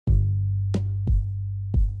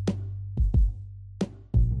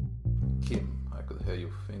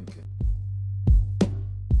thinking.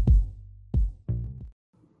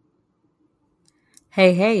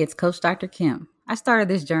 Hey, it's Coach Dr. Kim. I started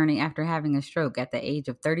this journey after having a stroke at the age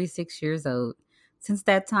of 36 years old. Since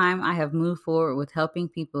that time, I have moved forward with helping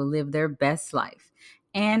people live their best life,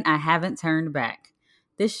 and I haven't turned back.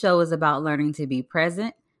 This show is about learning to be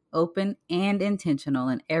present, open, and intentional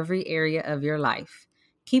in every area of your life.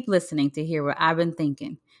 Keep listening to hear what I've been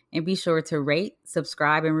thinking, and be sure to rate,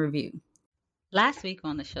 subscribe, and review. Last week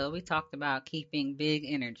on the show, we talked about keeping big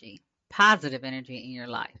energy, positive energy in your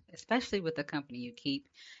life, especially with the company you keep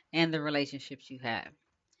and the relationships you have.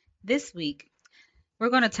 This week, we're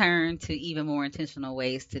going to turn to even more intentional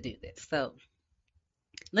ways to do this. So,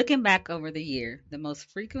 looking back over the year, the most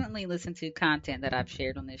frequently listened to content that I've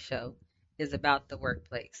shared on this show is about the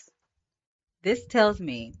workplace. This tells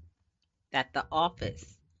me that the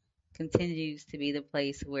office continues to be the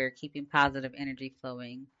place where keeping positive energy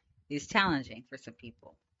flowing is challenging for some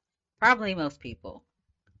people, probably most people.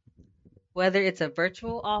 Whether it's a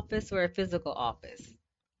virtual office or a physical office,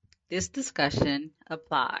 this discussion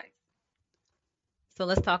applies. So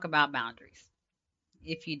let's talk about boundaries.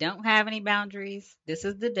 If you don't have any boundaries, this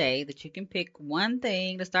is the day that you can pick one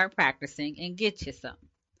thing to start practicing and get you some.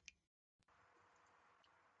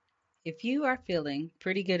 If you are feeling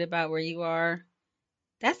pretty good about where you are,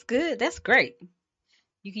 that's good. That's great.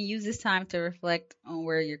 You can use this time to reflect on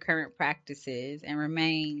where your current practice is and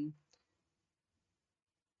remain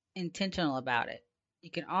intentional about it. You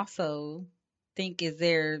can also think, is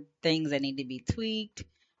there things that need to be tweaked,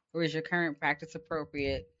 or is your current practice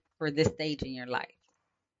appropriate for this stage in your life?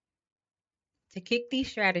 To kick these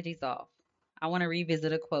strategies off, I want to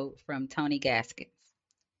revisit a quote from Tony Gaskins.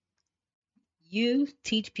 You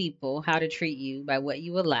teach people how to treat you by what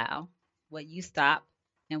you allow, what you stop,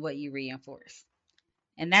 and what you reinforce.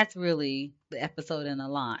 And that's really the episode in the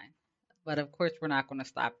line. But of course, we're not going to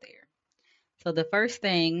stop there. So the first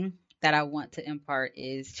thing that I want to impart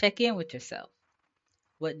is check in with yourself.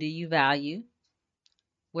 What do you value?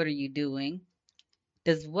 What are you doing?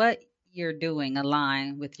 Does what you're doing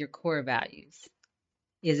align with your core values?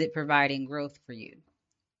 Is it providing growth for you?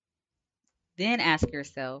 Then ask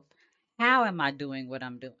yourself, how am I doing what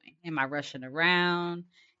I'm doing? Am I rushing around?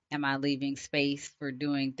 Am I leaving space for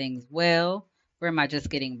doing things well? Or am I just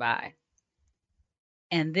getting by?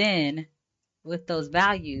 And then with those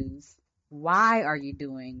values, why are you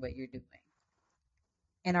doing what you're doing?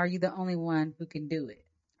 And are you the only one who can do it?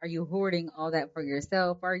 Are you hoarding all that for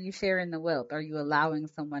yourself? Are you sharing the wealth? Are you allowing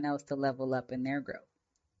someone else to level up in their growth?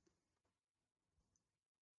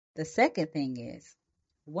 The second thing is,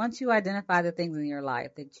 once you identify the things in your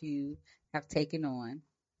life that you have taken on,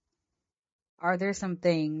 are there some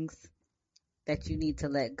things that you need to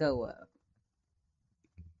let go of?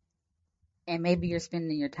 And maybe you're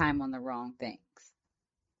spending your time on the wrong things.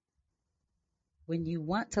 When you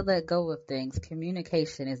want to let go of things,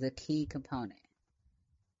 communication is a key component.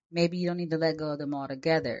 Maybe you don't need to let go of them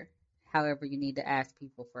altogether. However, you need to ask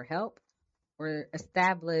people for help or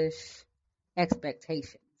establish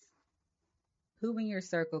expectations. Who in your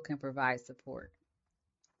circle can provide support?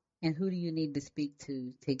 And who do you need to speak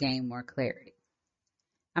to gain more clarity?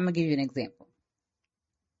 I'm going to give you an example.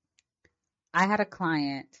 I had a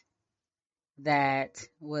client that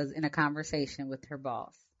was in a conversation with her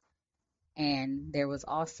boss, and there was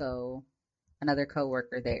also another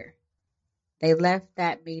coworker there. They left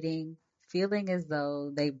that meeting feeling as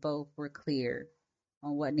though they both were clear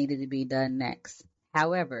on what needed to be done next.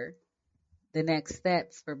 However, the next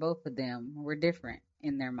steps for both of them were different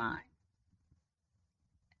in their mind.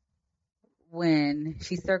 When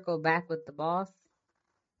she circled back with the boss,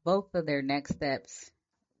 both of their next steps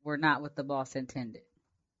were not what the boss intended.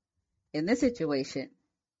 In this situation,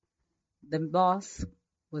 the boss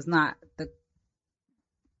was not the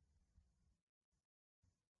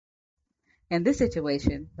in this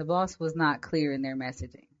situation, the boss was not clear in their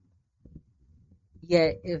messaging.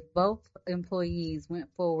 Yet if both employees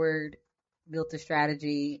went forward, built a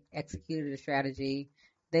strategy, executed a strategy,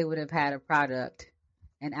 they would have had a product,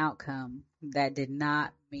 an outcome that did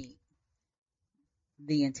not meet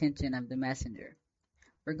the intention of the messenger.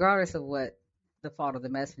 Regardless of what the fault of the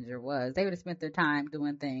messenger was, they would have spent their time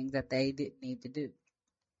doing things that they didn't need to do.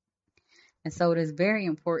 And so it is very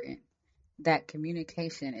important that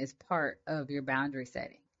communication is part of your boundary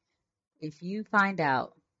setting. If you find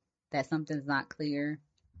out that something's not clear,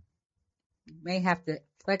 you may have to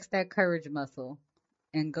flex that courage muscle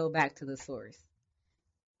and go back to the source.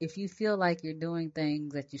 If you feel like you're doing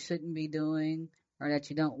things that you shouldn't be doing or that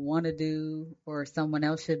you don't want to do or someone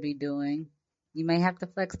else should be doing, you may have to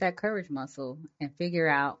flex that courage muscle and figure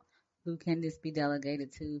out who can this be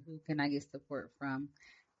delegated to, who can I get support from,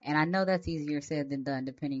 And I know that's easier said than done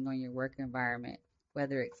depending on your work environment,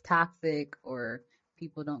 whether it's toxic or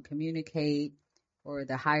people don't communicate or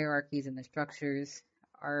the hierarchies and the structures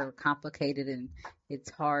are complicated and it's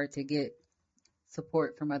hard to get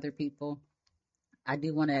support from other people. I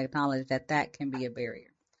do want to acknowledge that that can be a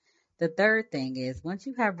barrier. The third thing is once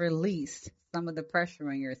you have released some of the pressure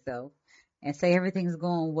on yourself and say everything's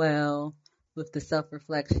going well with the self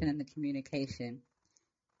reflection and the communication,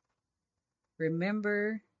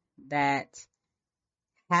 remember that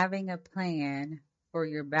having a plan for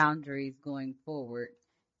your boundaries going forward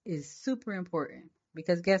is super important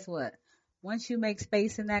because guess what? Once you make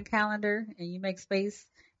space in that calendar and you make space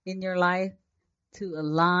in your life to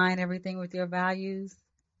align everything with your values,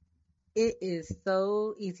 it is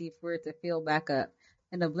so easy for it to fill back up.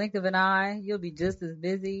 In the blink of an eye, you'll be just as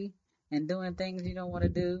busy and doing things you don't want to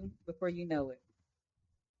do before you know it.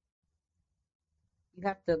 You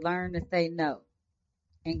have to learn to say no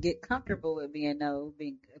and get comfortable with being no,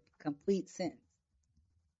 being a complete sentence.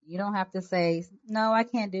 You don't have to say, no, I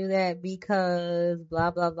can't do that because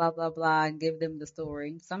blah, blah, blah, blah, blah, and give them the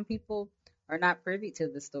story. Some people are not privy to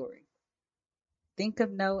the story. Think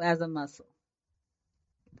of no as a muscle.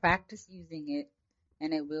 Practice using it,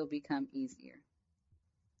 and it will become easier.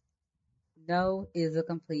 No is a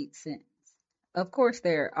complete sentence. Of course,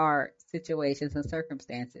 there are situations and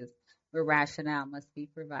circumstances where rationale must be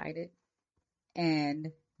provided,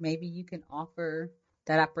 and maybe you can offer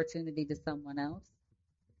that opportunity to someone else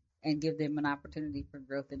and give them an opportunity for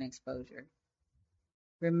growth and exposure.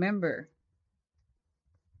 Remember,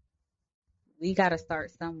 we got to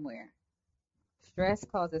start somewhere. Stress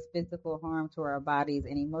causes physical harm to our bodies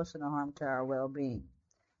and emotional harm to our well being.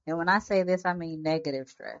 And when I say this, I mean negative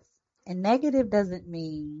stress. And negative doesn't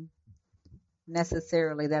mean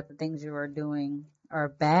necessarily that the things you are doing are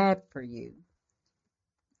bad for you.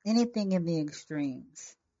 Anything in the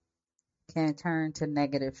extremes can turn to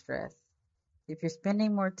negative stress. If you're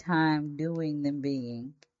spending more time doing than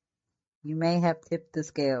being, you may have tipped the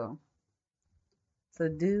scale. So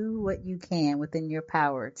do what you can within your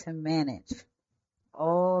power to manage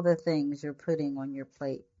all the things you're putting on your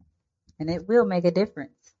plate. And it will make a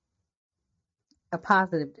difference, a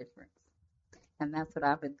positive difference. And that's what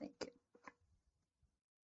I've been thinking.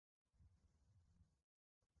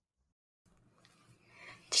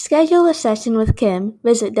 To schedule a session with Kim,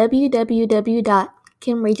 visit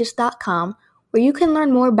www.kimregis.com where you can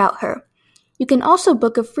learn more about her. You can also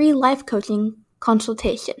book a free life coaching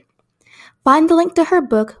consultation. Find the link to her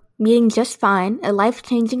book, Meeting Just Fine, A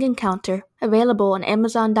Life-Changing Encounter, available on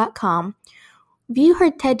Amazon.com. View her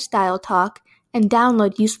TED-style talk and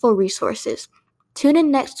download useful resources. Tune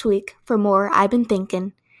in next week for more I've Been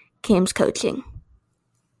Thinking, Kim's Coaching.